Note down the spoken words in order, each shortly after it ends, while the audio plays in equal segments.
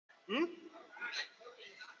Hmm?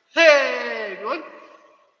 Hey, everyone.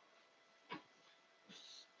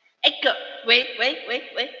 Echo. Wait.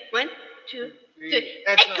 1, 2, 3.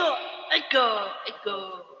 Echo.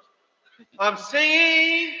 Echo. I'm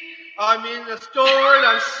singing. I'm in the store and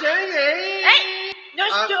I'm singing. Hey, no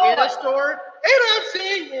I'm store. in the store and I'm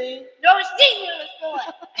singing. No singing in the store.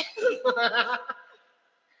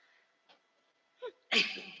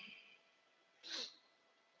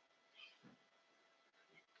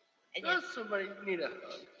 Does somebody need a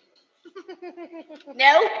hug?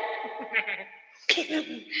 No.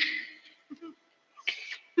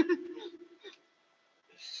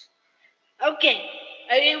 Okay.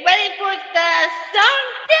 Are you ready for the song,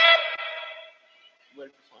 Dad?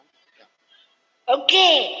 Ready for song? Yeah.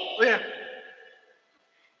 Okay. Oh, yeah.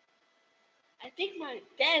 I think my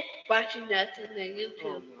dad's watching us on the YouTube.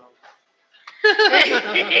 Oh, no.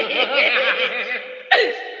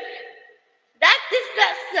 That does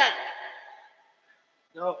not suck.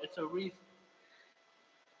 No, it's a wreath.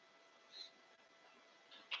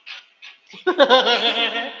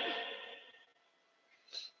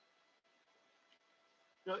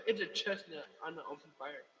 No, it's a chestnut on the open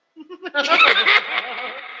fire.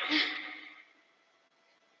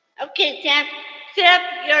 Okay, Sam. Set up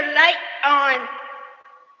your light on.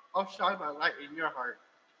 I'll shine my light in your heart.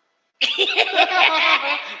 Get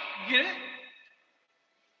it?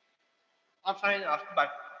 I'm signing off. Bye.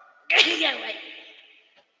 Yeah, right.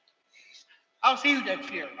 I'll see you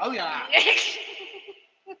next year. Oh, yeah.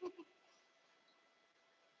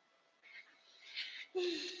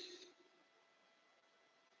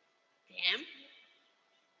 Sam?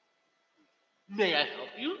 May I help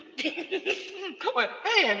you? Wait,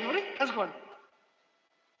 hey, everybody. How's it going?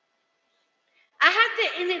 I have to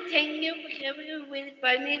entertain you because it was really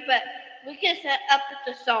funny, but we can set up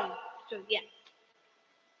with the song. So, yeah.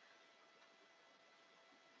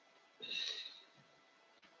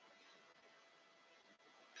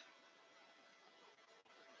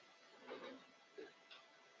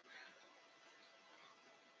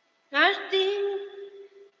 Nothing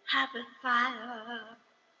happens fire.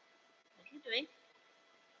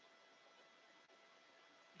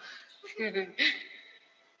 What are you doing?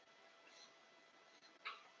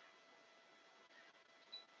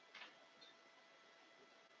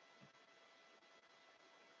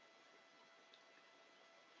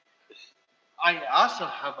 I also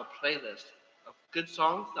have a playlist of good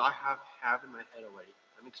songs that I have in my head already.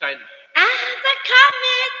 I'm excited. I have a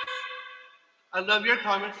comment. I love your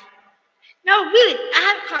comments. No, really, I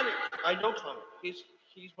have a comment. I don't comment. He's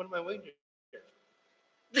one of my waiters.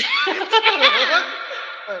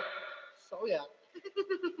 So yeah.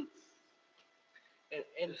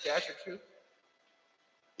 And Dash are too.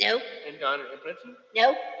 No. And Donner and Princeton.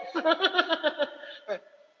 No.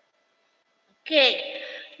 Okay.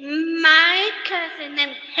 My cousin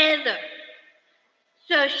named Heather.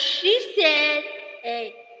 So she said,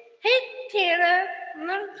 hey, Taylor,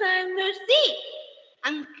 long time no see.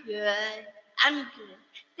 I'm good. I'm good.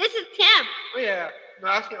 This is Tim. Oh yeah. No,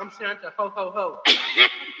 actually, I'm Santa. Ho ho ho.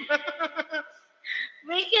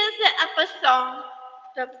 We can set up a song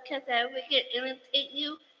so because we can imitate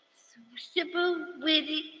you super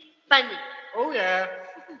really funny. Oh yeah.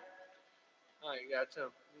 All right, we got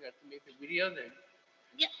to make the video then.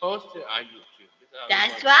 Yep. Post it on YouTube.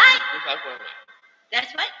 That's right. Without going live.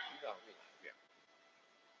 That's right. Without me live, yeah.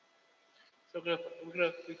 So we're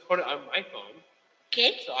gonna record it on my phone.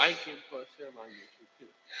 Okay. So I can post it on YouTube too.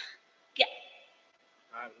 Yeah.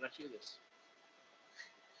 All right, let's do this.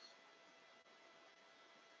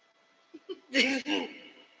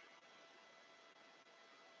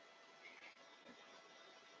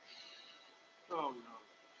 Oh no.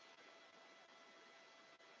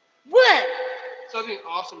 What? Something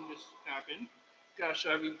awesome just happened. Gotta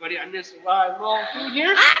show everybody on this live roll through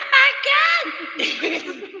here. Oh my God!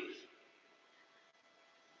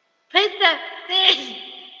 Place the thing.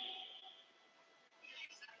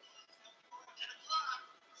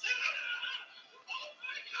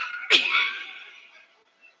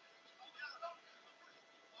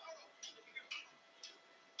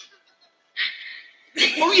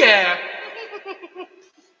 Oh yeah.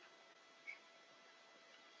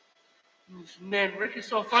 Man, Rick is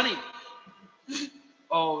so funny.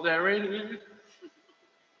 Oh, there it is.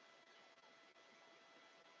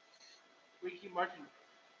 Ricky Martin.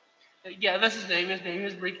 Yeah, that's his name. His name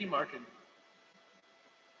is Ricky Martin.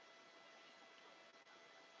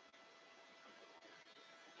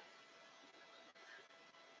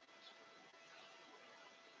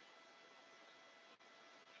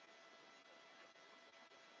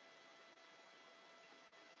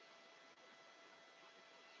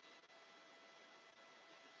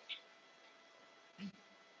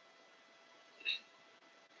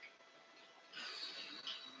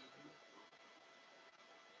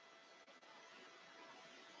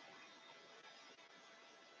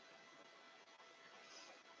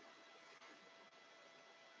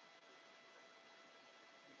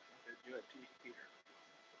 do it to here.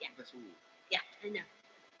 Yeah. That's what we need. Yeah, I know.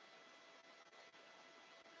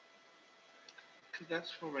 Because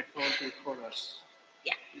that's for my phone to record us.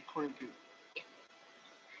 Yeah. Recording too. Yeah.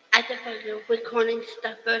 I thought I was recording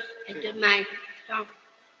stuff first and Okay. do my song.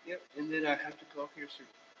 Yep, and then I have to go up here soon.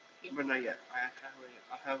 Yeah. But not yet.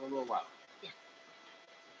 I'll have a little while. Yeah.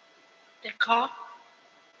 The car?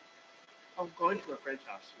 I'm going to a friend's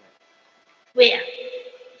house tonight. Where?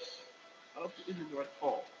 Up in the North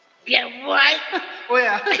Pole. Yeah, right. Oh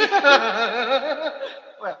yeah.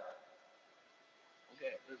 Well.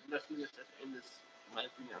 Okay, let's do this. Let's end this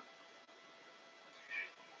live now.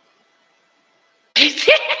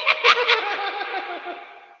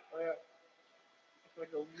 Oh yeah. It's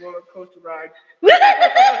like a roller coaster ride.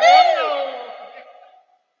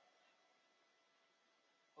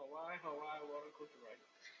 Hawaii roller coaster ride.